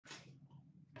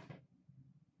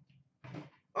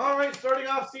right, starting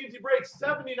off CNC break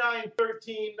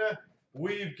 7913.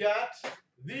 We've got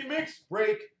the mixed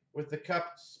break with the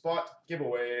cup spot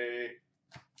giveaway.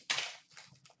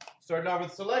 Starting off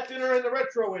with select winner and the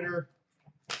retro winner.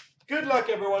 Good luck,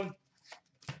 everyone.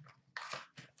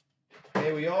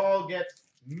 May we all get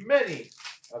many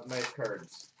of nice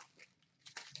cards.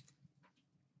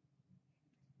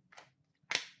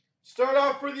 Start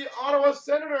off for the Ottawa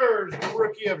Senators,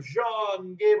 rookie of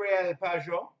Jean-Gabriel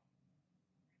Pageau.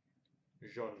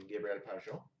 Jean-Gabriel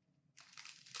Pageau.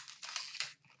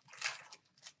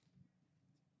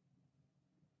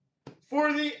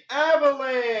 For the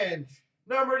Avalanche,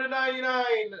 number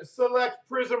 /99, select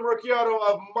Prism rookie auto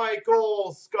of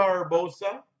Michael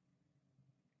Scarbosa.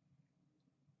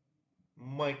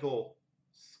 Michael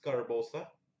Scarbosa.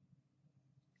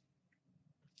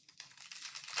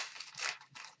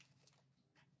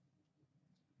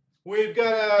 We've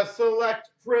got a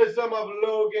select Prism of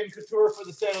Logan Couture for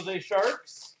the San Jose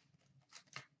Sharks.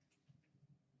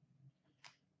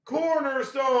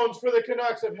 Cornerstones for the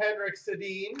Canucks of Henrik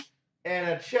Sedin. And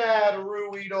a Chad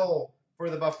Ruhwedel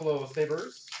for the Buffalo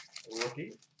Sabres,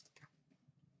 rookie.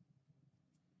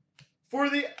 For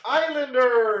the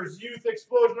Islanders, Youth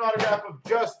Explosion autograph of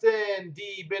Justin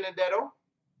DiBenedetto.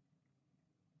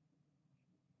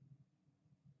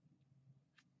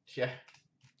 Yeah.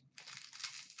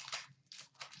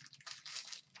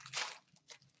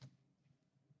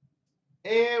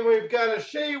 And we've got a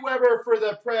Shea Weber for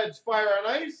the Preds Fire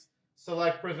on Ice.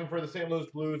 Select Prism for the St. Louis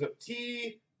Blues of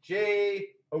T.J.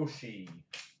 Oshie.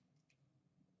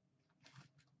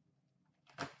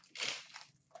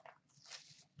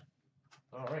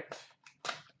 All right.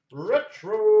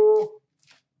 Retro.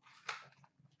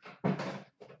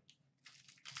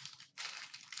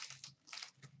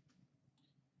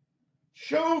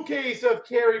 Showcase of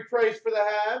Carey Price for the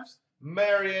Habs.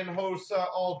 Marian Hossa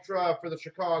Ultra for the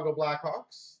Chicago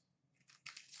Blackhawks.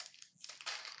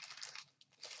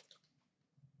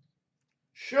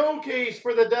 Showcase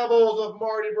for the Devils of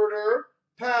Marty Brodeur.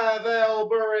 Pavel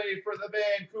Bure for the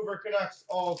Vancouver Canucks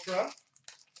Ultra.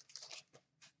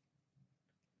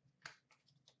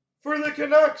 For the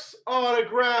Canucks,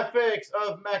 autographics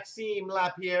of Maxime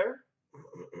Lapierre.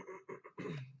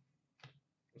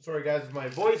 Sorry guys, if my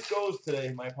voice goes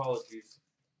today, my apologies.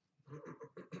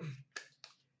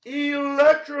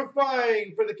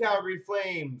 Electrifying for the Calgary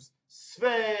Flames,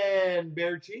 Sven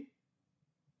Berchi.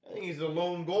 I think he's the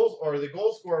lone goal or the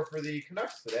goal scorer for the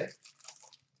Canucks today.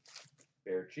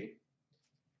 Berchi.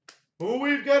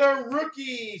 We've got a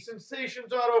rookie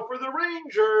sensations auto for the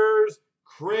Rangers,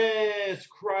 Chris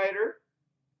Kreider.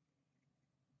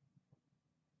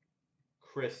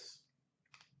 Chris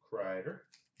Kreider.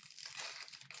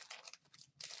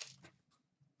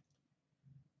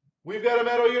 We've got a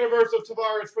Metal Universe of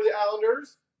Tavares for the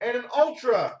Islanders and an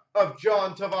Ultra of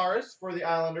John Tavares for the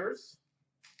Islanders.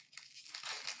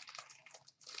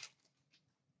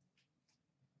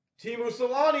 Teemu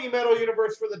Selanne Metal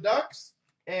Universe for the Ducks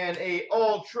and a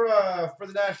Ultra for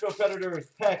the Nashville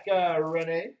Predators, Pekka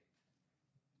Rinne.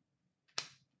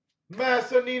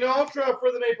 Massanina Ultra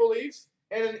for the Maple Leafs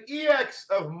and an EX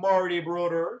of Marty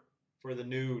Brodeur for the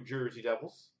New Jersey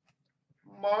Devils.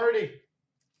 Marty.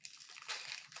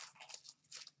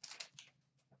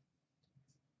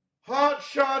 Hot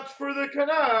shots for the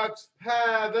Canucks,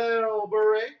 Pavel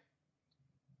Bure.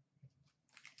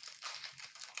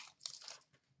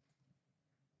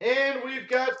 And we've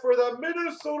got for the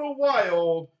Minnesota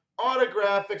Wild,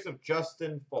 autographics of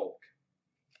Justin Falk.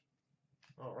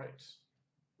 All right.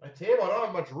 My table, I don't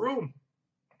have much room.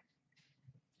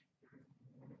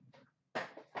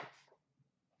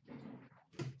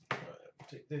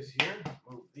 Take this here,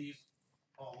 move these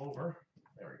all over.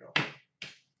 There we go.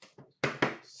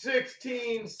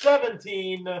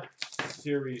 16-17,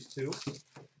 Series 2.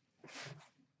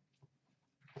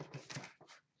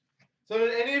 So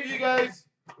did any of you guys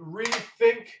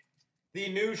rethink the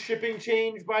new shipping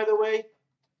change, by the way?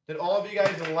 Did all of you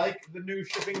guys like the new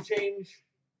shipping change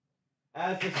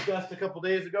as discussed a couple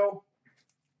days ago?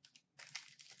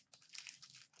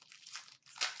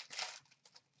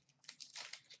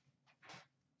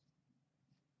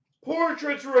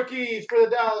 Portraits rookies for the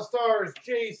Dallas Stars,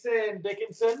 Jason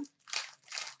Dickinson.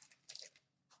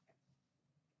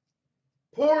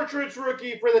 Portraits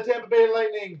rookie for the Tampa Bay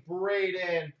Lightning,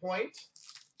 Braden Point.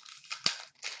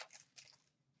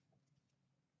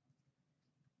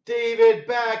 David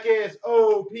Backes,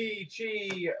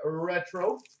 OPG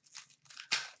Retro.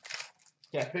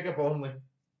 Yeah, pickup only.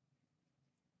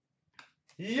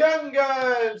 Young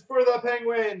Guns for the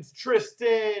Penguins,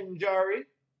 Tristan Jarry.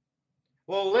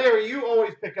 Well, Larry, you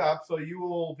always pick up, so you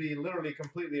will be literally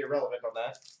completely irrelevant on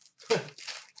that.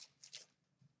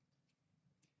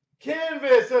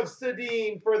 Canvas of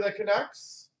Sedin for the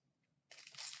Canucks.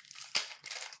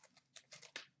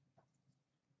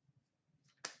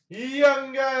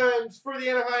 Young Guns for the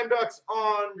Anaheim Ducks,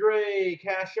 Andre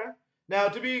Kasha. Now,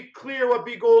 to be clear what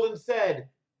B. Golden said,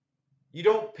 you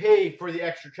don't pay for the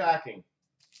extra tracking,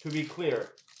 to be clear.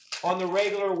 On the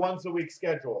regular once-a-week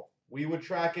schedule, we would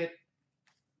track it,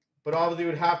 but obviously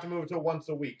we would have to move it to once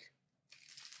a week.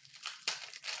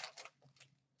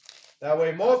 That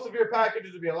way, most of your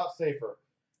packages would be a lot safer.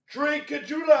 Drake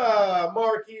Kajula,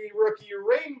 marquee rookie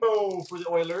rainbow for the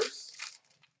Oilers.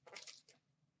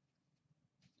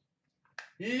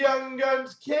 Young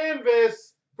Guns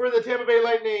canvas for the Tampa Bay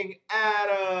Lightning,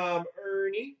 Adam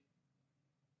Ernie.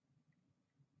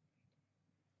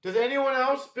 Does anyone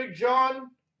else, Big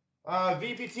John,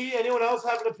 VPT, anyone else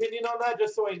have an opinion on that,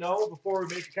 just so I know, before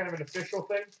we make it kind of an official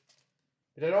thing?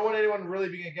 Because I don't want anyone really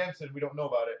being against it. We don't know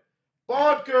about it.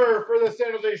 Bodker for the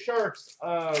San Jose Sharks,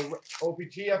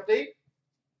 OPG update.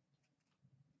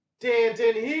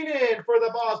 Danton Heenan for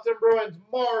the Boston Bruins,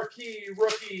 marquee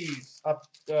rookies.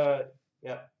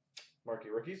 Marquee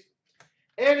rookies.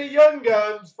 And a Young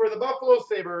Guns for the Buffalo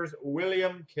Sabres,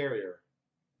 William Carrier.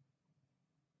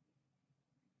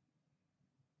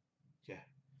 Yeah.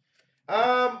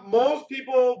 Most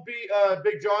people,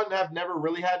 Big John, have never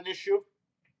really had an issue.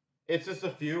 It's just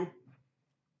a few.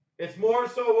 It's more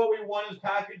so what we want is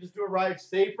packages to arrive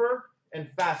safer and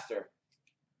faster.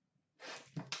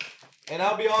 And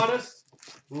I'll be honest,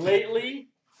 lately,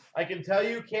 I can tell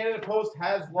you Canada Post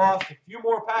has lost a few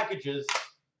more packages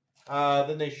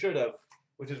than they should have,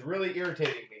 which is really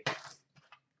irritating me.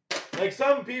 Like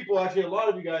some people, actually a lot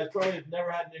of you guys probably have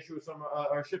never had an issue with some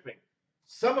our shipping.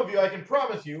 Some of you, I can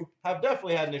promise you, have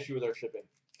definitely had an issue with our shipping.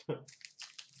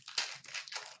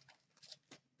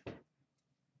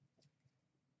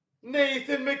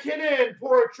 Nathan McKinnon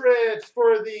portraits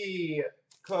for the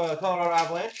Colorado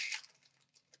Avalanche.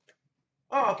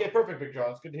 Oh, okay, perfect, Big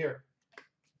John. It's good to hear.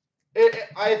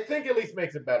 I think at least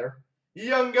makes it better.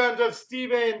 Young Guns of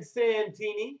Steven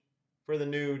Santini for the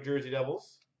New Jersey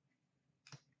Devils.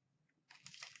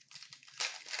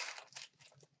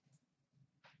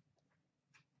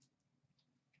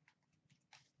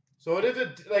 So it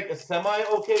is like a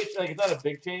semi-okay, like it's not a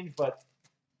big change, but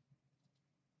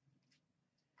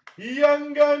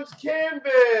Young Guns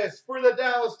canvas for the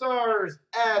Dallas Stars,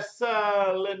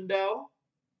 Asa Lindell.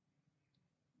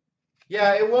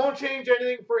 Yeah, it won't change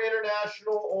anything for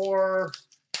international or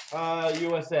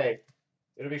USA.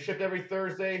 It'll be shipped every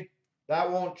Thursday.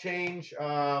 That won't change.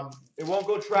 It won't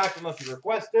go tracked unless you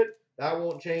request it. That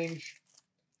won't change.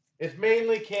 It's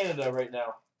mainly Canada right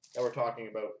now that we're talking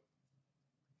about.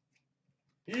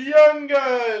 Young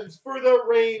Guns for the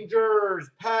Rangers,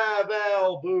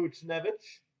 Pavel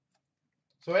Buchnevich.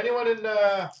 So anyone in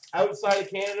outside of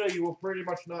Canada, you will pretty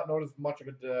much not notice much of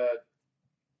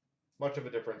a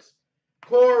difference.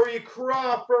 Corey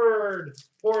Crawford,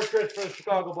 portrait for the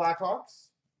Chicago Blackhawks.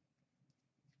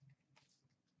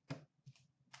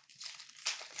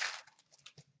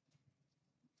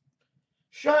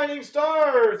 Shining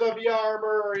Stars of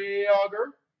Jaromir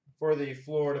Jagr for the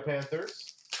Florida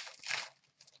Panthers.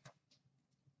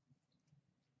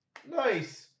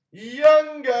 Nice.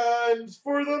 Young Guns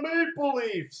for the Maple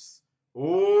Leafs,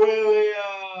 William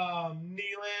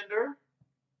Nylander.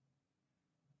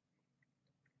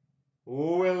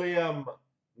 William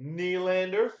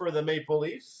Nylander for the Maple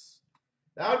Leafs.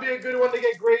 That would be a good one to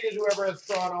get graded, whoever has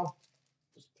Toronto.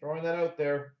 Just throwing that out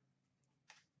there.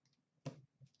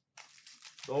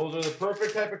 Those are the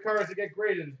perfect type of cards to get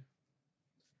graded.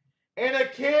 And a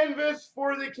canvas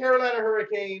for the Carolina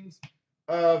Hurricanes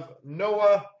of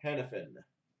Noah Hannafin.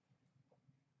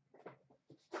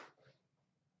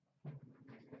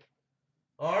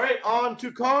 All right, on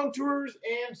to Contours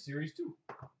and Series 2.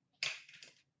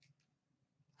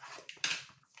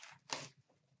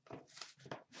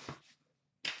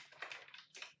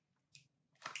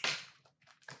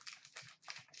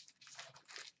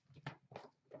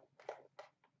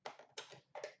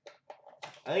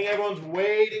 I think everyone's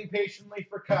waiting patiently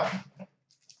for Cup,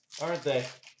 aren't they?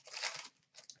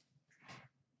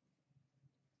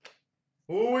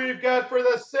 Who we've got for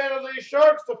the San Jose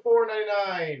Sharks to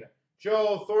 $4.99.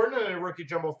 Joe Thornton and a rookie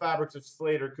jumbo fabrics of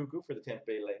Slater Cuckoo for the Tampa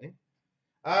Bay Lightning.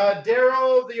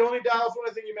 Daryl, the only Dallas one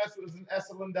I think you messed with is an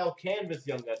Esa Lindell canvas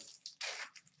Young Guns.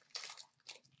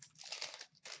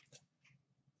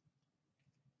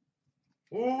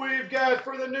 Who we've got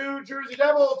for the New Jersey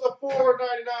Devils to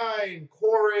 $4.99.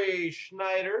 Corey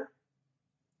Schneider.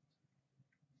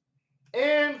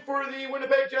 And for the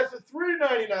Winnipeg Jets to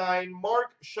 $3.99.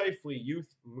 Mark Scheifele,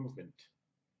 Youth Movement.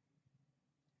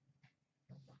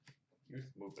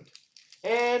 Youth Movement.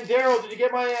 And Daryl, did you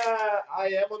get my I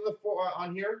am on the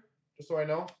on here? Just so I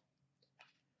know.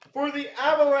 For the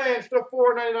Avalanche to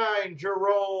 499,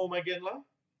 Jerome McGinley.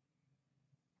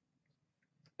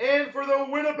 And for the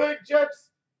Winnipeg Jets,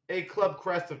 a club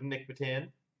crest of Nick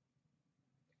Patan.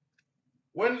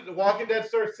 When The Walking Dead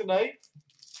starts tonight.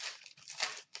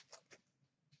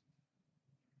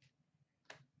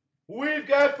 We've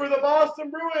got for the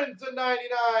Boston Bruins a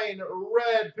 99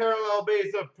 red parallel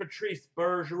base of Patrice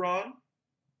Bergeron.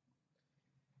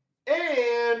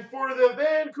 And for the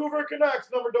Vancouver Canucks,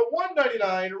 number to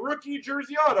 199, rookie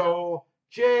jersey auto,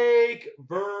 Jake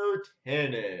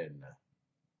Virtanen.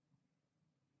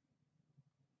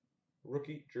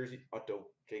 Rookie jersey auto,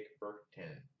 Jake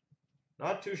Virtanen.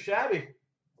 Not too shabby.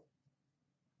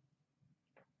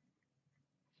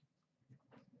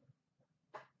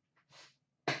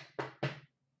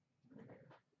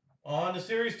 On to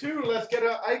Series 2, let's get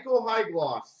an Eichel High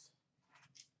Gloss.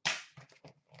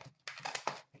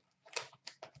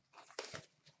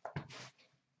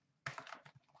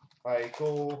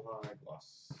 Eichel High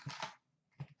Gloss.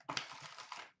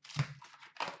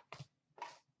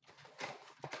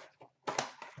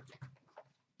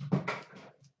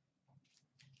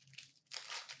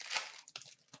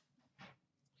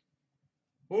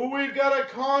 We've got a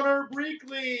Connor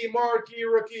Breakley marquee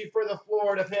rookie for the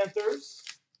Florida Panthers.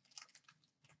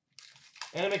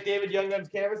 And a McDavid Young Guns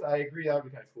canvas. I agree, that would be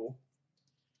kind of cool.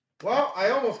 Well, I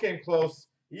almost came close.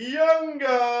 Young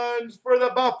Guns for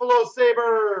the Buffalo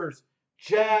Sabres,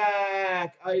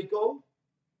 Jack Eichel.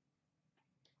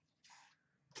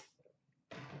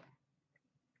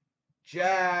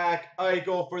 Jack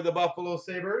Eichel for the Buffalo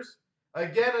Sabres.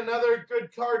 Again, another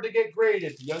good card to get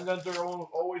graded. Young Guns are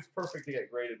always perfect to get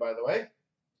graded, by the way.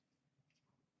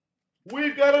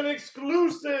 We've got an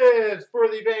exclusive for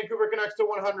the Vancouver Canucks to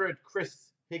 100,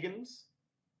 Chris Higgins.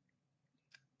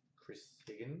 Chris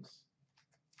Higgins.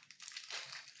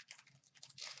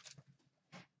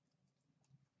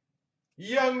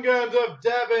 Young Guns of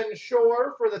Devon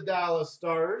Shore for the Dallas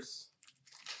Stars.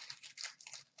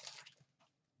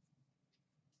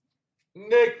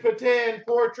 Nick Patan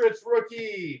Portraits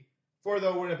rookie for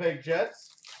the Winnipeg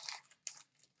Jets.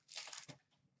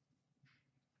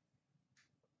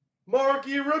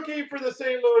 Marquee rookie for the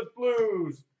St. Louis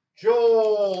Blues,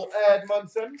 Joel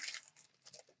Edmondson.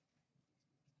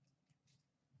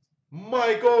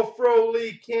 Michael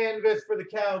Froley canvas for the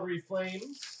Calgary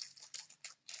Flames.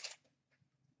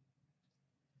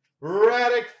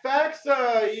 Radek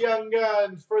Faksa Young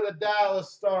Guns for the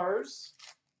Dallas Stars.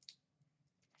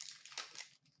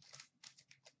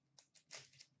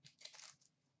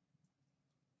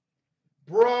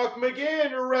 Brock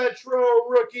McGinn retro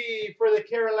rookie for the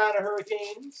Carolina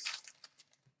Hurricanes.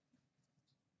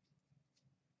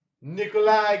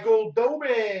 Nikolai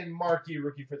Goldobin marquee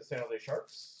rookie for the San Jose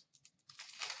Sharks.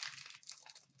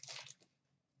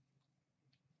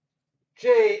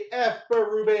 J.F.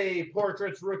 Berube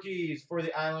portraits rookies for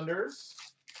the Islanders.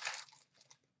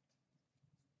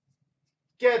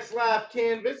 Getzlaf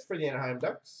canvas for the Anaheim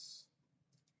Ducks.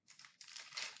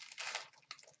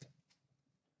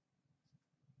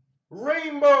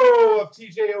 Rainbow of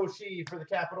TJ Oshie for the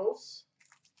Capitals.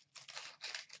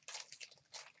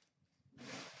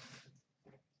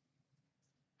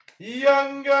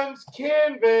 Young Guns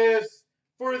canvas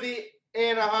for the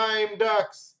Anaheim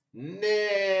Ducks,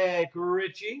 Nick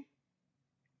Ritchie.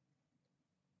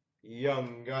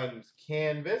 Young Guns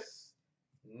canvas,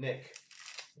 Nick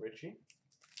Ritchie.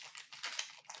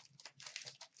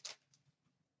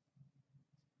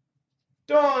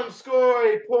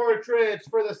 Donskoy portraits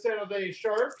for the San Jose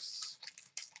Sharks.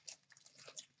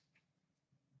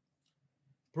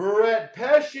 Brett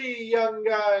Pesce Young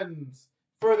Guns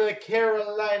for the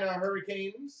Carolina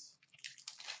Hurricanes.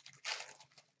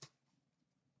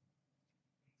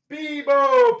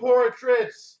 Bebo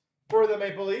portraits for the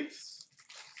Maple Leafs.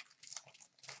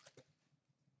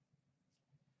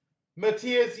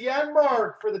 Matthias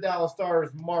Janmark for the Dallas Stars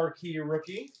marquee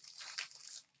rookie.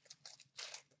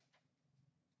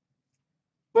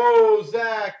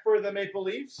 Bozak for the Maple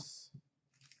Leafs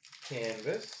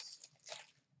canvas.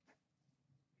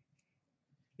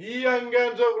 Young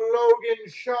Guns of Logan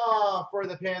Shaw for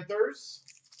the Panthers.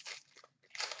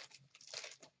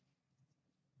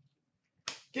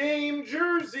 Game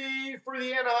jersey for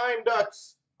the Anaheim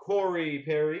Ducks, Corey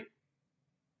Perry.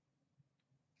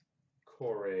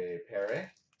 Corey Perry.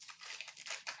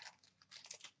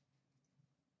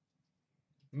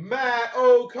 Matt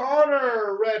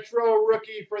O'Connor, retro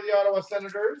rookie for the Ottawa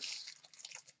Senators.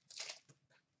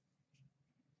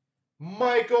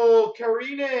 Michael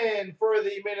Karinen for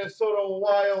the Minnesota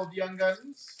Wild Young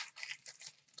Guns.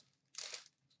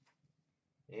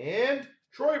 And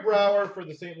Troy Brower for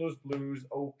the St. Louis Blues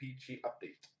OPG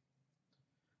update.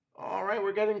 All right,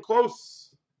 we're getting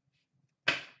close.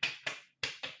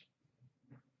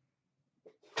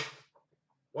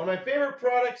 One of my favorite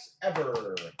products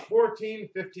ever.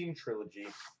 14-15 Trilogy.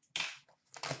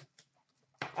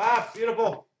 Ah,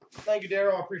 beautiful. Thank you,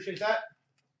 Daryl. I appreciate that.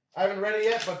 I haven't read it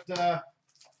yet, but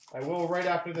I will right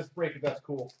after this break if that's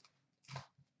cool.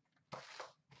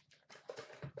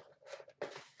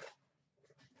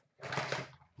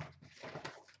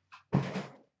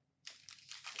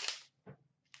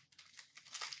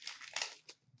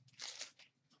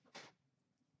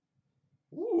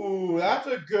 Ooh, that's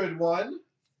a good one.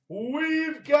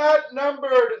 We've got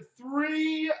numbered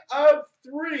 3 of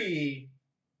 3.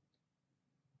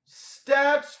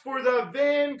 Stats for the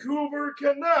Vancouver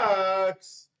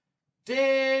Canucks.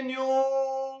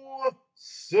 Daniel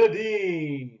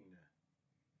Sedin.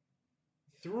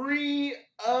 3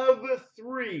 of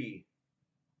 3.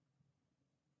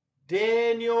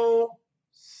 Daniel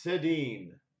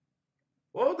Sedin.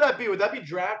 What would that be? Would that be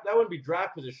draft? That wouldn't be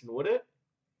draft position, would it?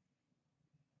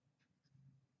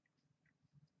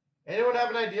 Anyone have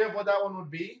an idea of what that one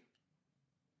would be?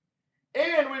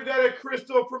 And we've got a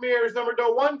Crystal Premieres number to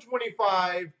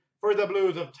 125 for the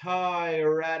Blues of Ty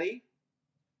Ratty.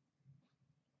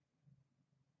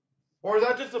 Or is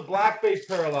that just a black base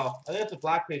parallel? I think it's a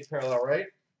black base parallel, right?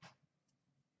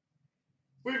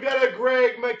 We've got a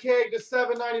Greg McKegg to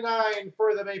 7.99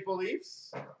 for the Maple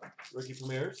Leafs. Rookie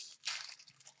Premieres.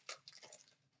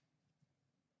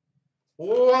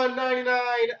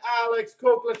 1.99 Alex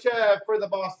Koklachev for the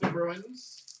Boston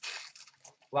Bruins.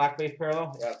 Black base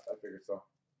parallel? Yeah, I figured so.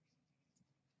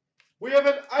 We have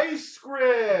an ice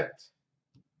script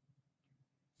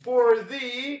for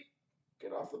the,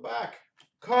 get off the back,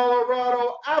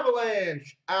 Colorado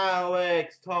Avalanche,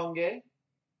 Alex Tongue.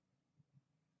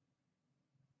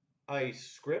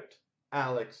 Ice script,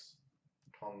 Alex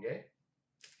Tongue.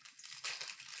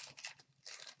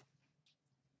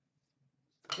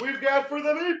 We've got for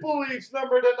the Maple Leafs,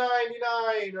 number to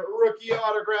 99, rookie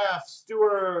autograph,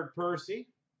 Stuart Percy.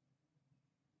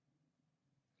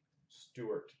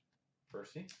 Stuart.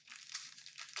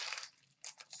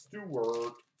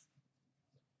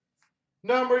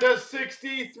 Number to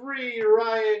 63,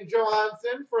 Ryan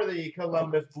Johansson for the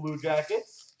Columbus Blue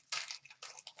Jackets.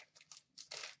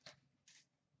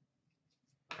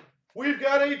 We've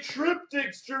got a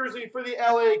Triptychs jersey for the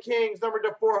LA Kings, number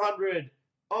to 400,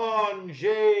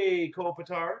 Anze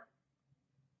Kopitar.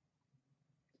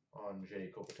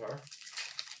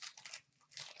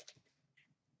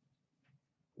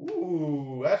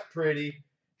 Ooh, that's pretty.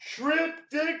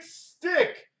 Triptych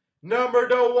stick, number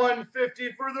to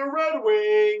 150 for the Red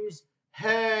Wings,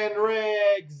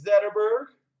 Henrik Zetterberg.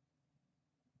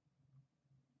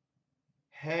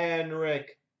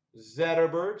 Henrik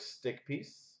Zetterberg stick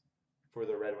piece for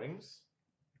the Red Wings.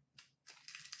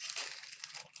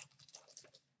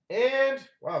 And,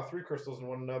 wow, 3 crystals in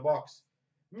one box.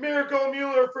 Miracle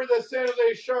Mueller for the San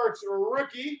Jose Sharks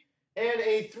rookie. And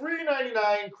a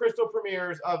 $3.99 Crystal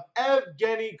Premieres of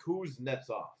Evgeny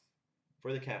Kuznetsov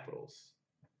for the Capitals.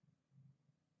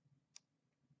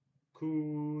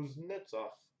 Kuznetsov.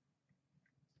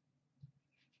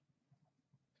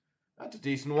 That's a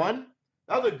decent one.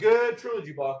 That was a good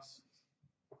trilogy box.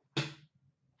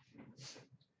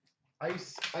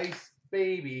 Ice, ice,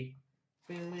 baby.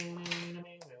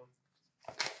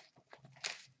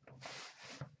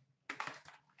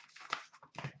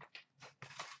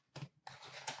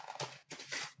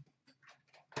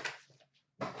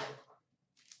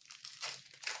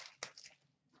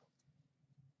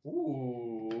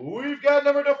 Ooh, we've got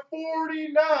number to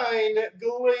 49,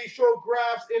 Glacial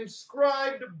Graphs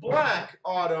inscribed black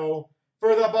auto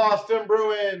for the Boston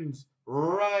Bruins,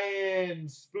 Ryan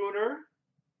Spooner.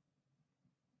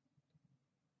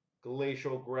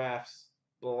 Glacial Graphs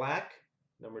black,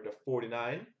 number to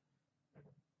 49,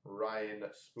 Ryan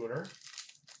Spooner.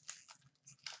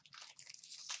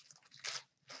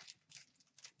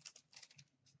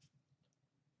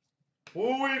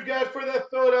 We've got for the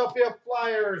Philadelphia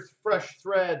Flyers, Fresh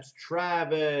Threads,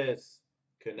 Travis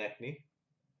Konechny.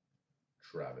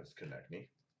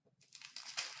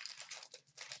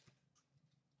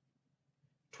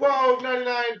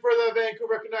 $12.99 for the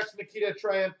Vancouver Canucks, Nikita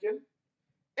Triumkin.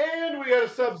 And we got a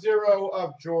Sub-Zero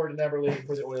of Jordan Eberle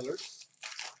for the Oilers.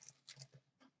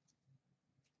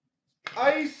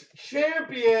 Ice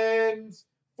Champions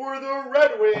for the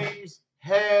Red Wings,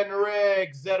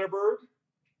 Henrik Zetterberg.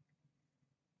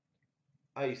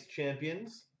 Ice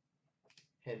Champions,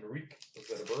 Henrik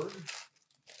Zetterberg.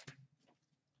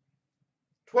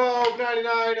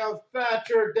 $12.99 of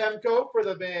Thatcher Demko for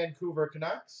the Vancouver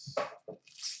Canucks.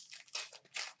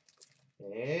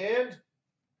 And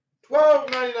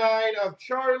 $12.99 of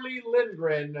Charlie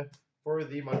Lindgren for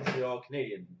the Montreal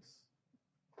Canadiens.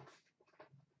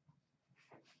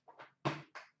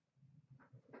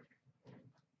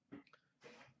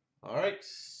 All right,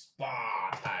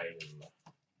 spa time.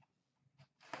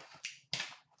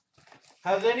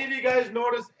 Has any of you guys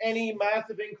noticed any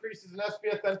massive increases in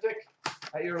SP Authentic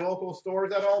at your local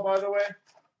stores at all, by the way?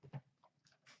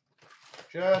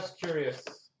 Just curious.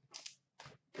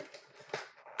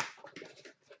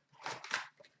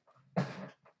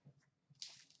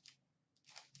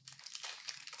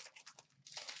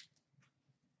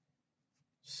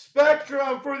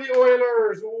 Spectrum for the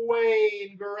Oilers,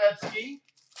 Wayne Gretzky.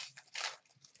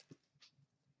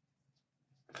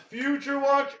 Future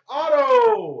Watch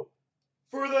Auto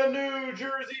for the New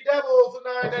Jersey Devils,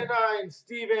 $9.99,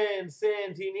 Steven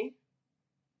Santini.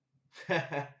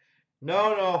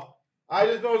 No. I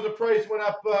just noticed the price went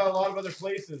up a lot of other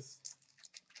places.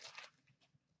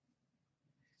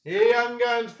 Young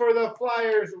Guns for the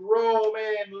Flyers,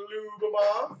 Roman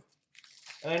Lyubimov.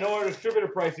 And I know our distributor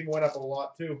pricing went up a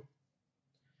lot too.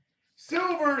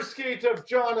 Silver Skate of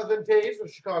Jonathan Toews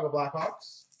with Chicago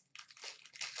Blackhawks.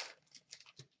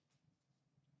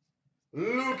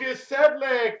 Lucas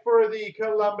Sedlick for the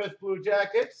Columbus Blue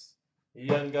Jackets,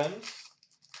 Young Guns.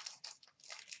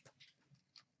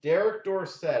 Derek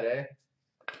Dorsett, eh?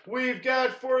 We've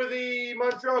got for the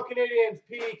Montreal Canadiens,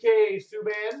 PK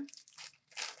Subban.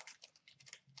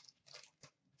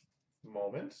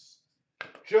 Moments.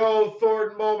 Joe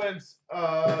Thornton Moments,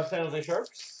 San Jose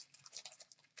Sharks.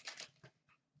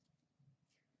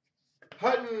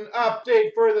 Hutton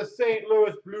update for the St.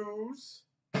 Louis Blues.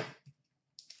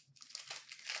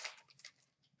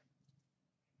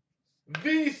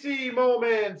 VC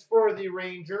Moments for the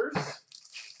Rangers.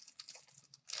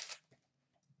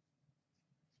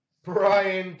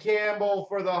 Brian Campbell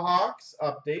for the Hawks.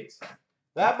 Update.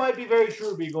 That might be very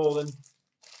true, B. Golden.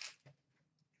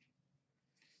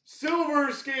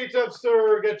 Silver Skates of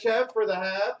Sergachev for the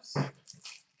Habs.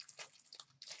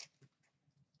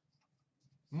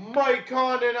 Mike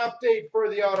Condon update for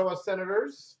the Ottawa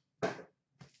Senators.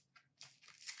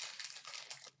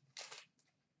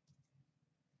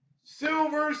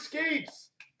 Silver Skates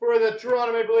for the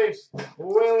Toronto Maple Leafs,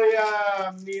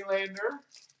 William Nylander.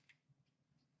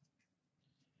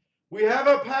 We have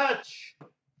a patch.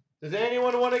 Does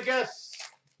anyone want to guess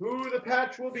who the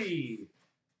patch will be?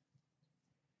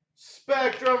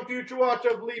 Spectrum Future Watch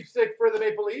of Leafstick for the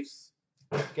Maple Leafs.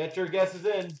 Get your guesses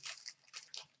in.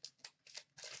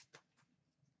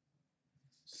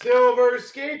 Silver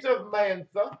Skates of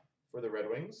Mantha for the Red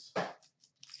Wings.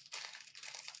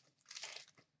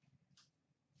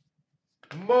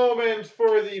 Moments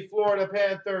for the Florida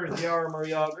Panthers, Jaromir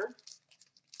Jagr.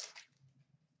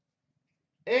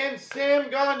 And Sam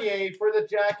Gagner for the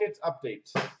Jackets update.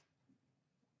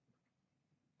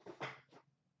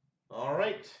 All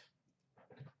right.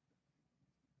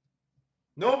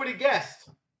 Nobody guessed.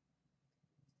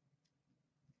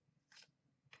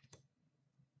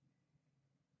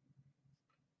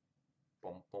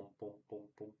 Boom, boom, boom, boom,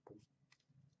 boom, boom.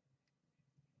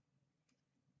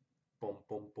 Boom,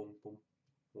 boom, boom, boom.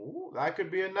 Ooh, that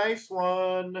could be a nice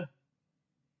one.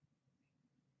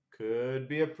 Could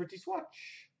be a pretty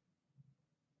swatch.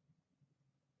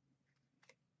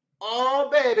 Oh,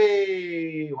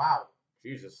 baby. Wow.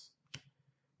 Jesus.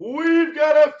 We've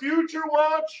got a Future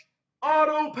Watch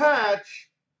auto patch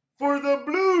for the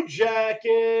Blue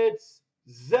Jackets,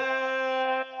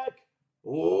 Zach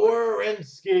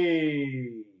Werenski.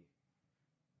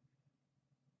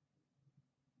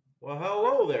 Well,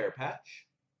 hello there, Patch.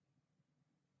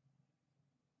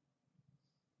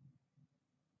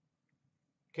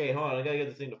 Okay, hold on. I gotta get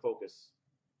this thing to focus.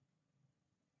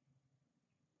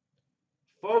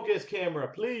 Focus, camera,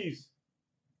 please.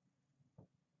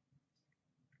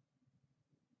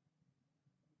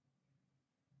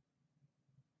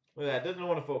 Look at that. Doesn't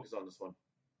want to focus on this one.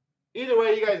 Either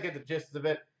way, you guys get the gist of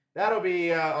it. That'll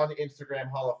be on the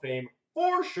Instagram Hall of Fame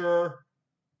for sure.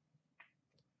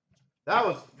 That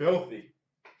was filthy.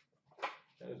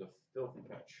 That is a filthy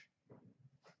patch.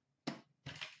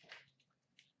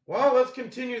 Well, let's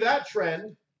continue that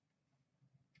trend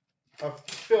of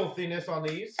filthiness on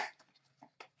these.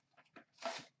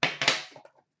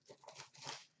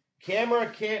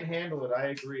 Camera can't handle it, I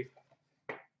agree.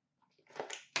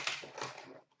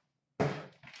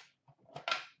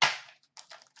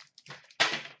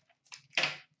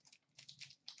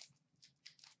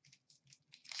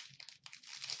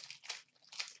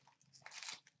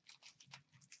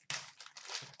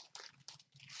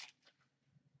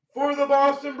 For the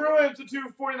Boston Bruins, the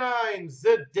 249,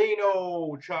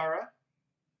 CloutsnChara.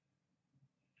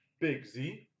 Big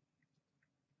Z.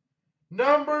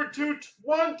 Number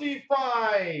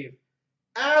 225,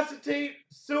 Acetate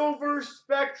Silver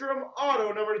Spectrum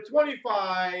Auto, number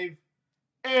 25,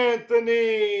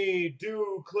 Anthony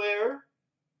Duclair.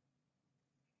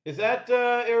 Is that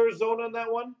Arizona on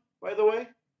that one, by the way?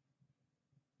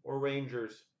 Or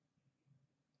Rangers?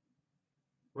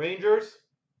 Rangers.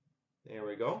 There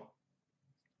we go.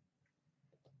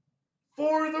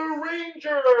 For the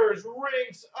Rangers,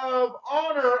 Ranks of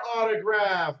Honor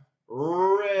autograph,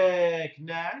 Rick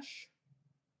Nash.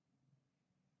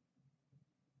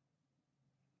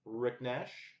 Rick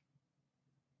Nash.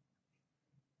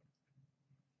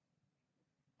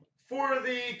 For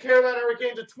the Carolina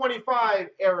Hurricanes, a 25,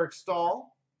 Eric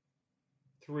Stahl.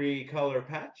 3-color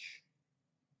patch.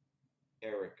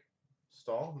 Eric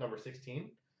Stahl, number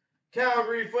 16.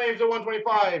 Calgary Flames, a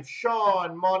 125,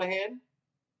 Sean Monahan.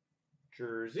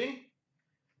 Jersey.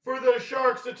 For the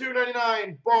Sharks, the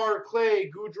 299,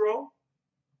 Barclay Goodrow.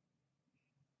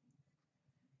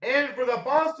 And for the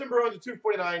Boston Bruins, the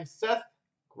 249, Seth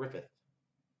Griffith.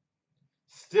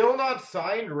 Still not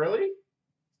signed, really?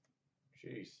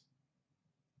 Jeez.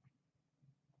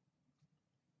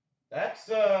 That's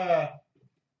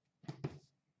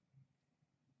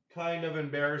kind of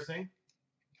embarrassing.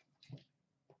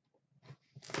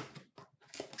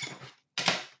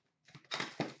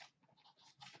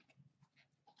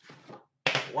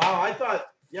 Wow, I thought,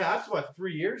 yeah, that's what,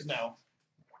 3 years now.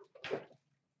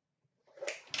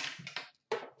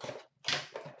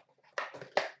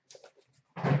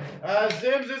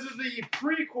 Zims, this is the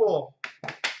prequel,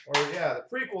 or yeah, the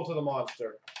prequel to the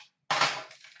monster.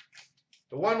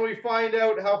 The one we find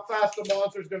out how fast the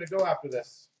monster is going to go after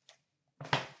this.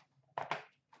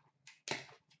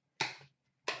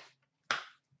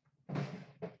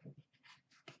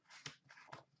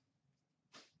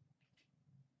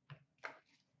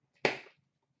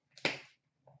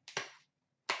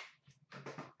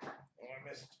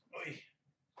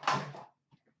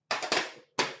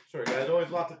 Sorry guys, always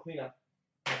lots of cleanup.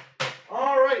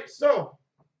 Alright, so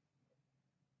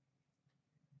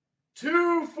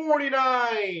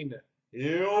 249,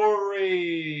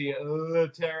 Yori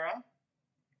Laterra.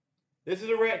 This is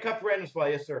a cup random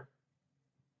spot, yes sir.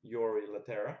 Yori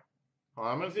Laterra.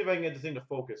 I'm going to see if I can get this thing to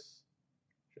focus,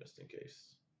 just in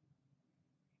case.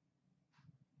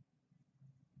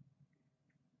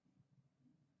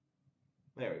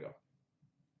 There we go.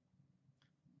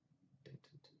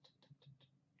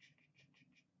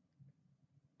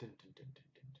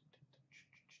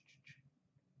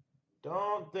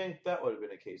 Don't think that would have been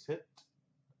a case hit.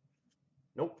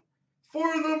 Nope.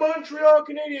 For the Montreal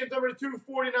Canadiens, number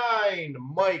 249,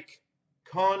 Mike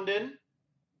Condon.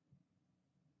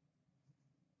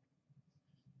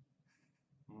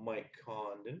 Mike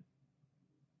Condon.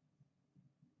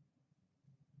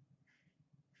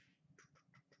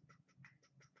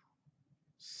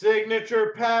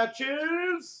 Signature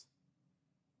patches.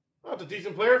 That's a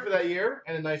decent player for that year,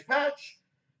 and a nice patch.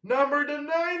 Number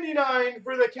 299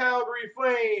 for the Calgary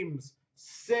Flames,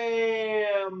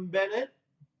 Sam Bennett.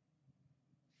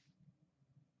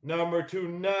 Number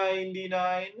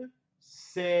 299,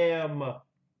 Sam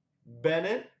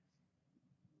Bennett.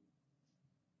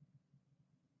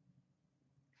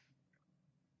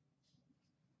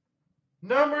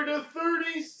 Number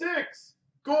 236,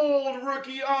 gold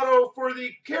rookie auto for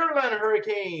the Carolina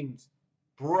Hurricanes,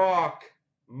 Brock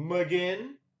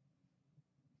McGinn.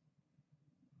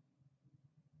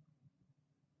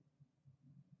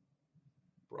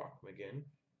 Brock McGinn,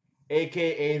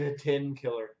 a.k.a. the Tin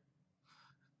Killer.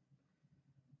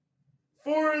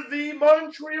 For the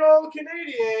Montreal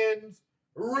Canadiens,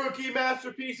 rookie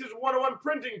masterpieces 101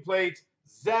 printing plate,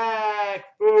 Zach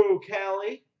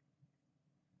Fucale.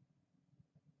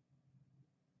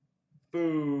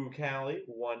 Fucale,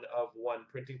 1/1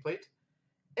 printing plate.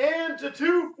 And to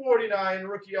 249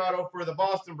 rookie auto for the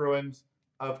Boston Bruins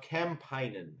of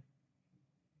Kempinen.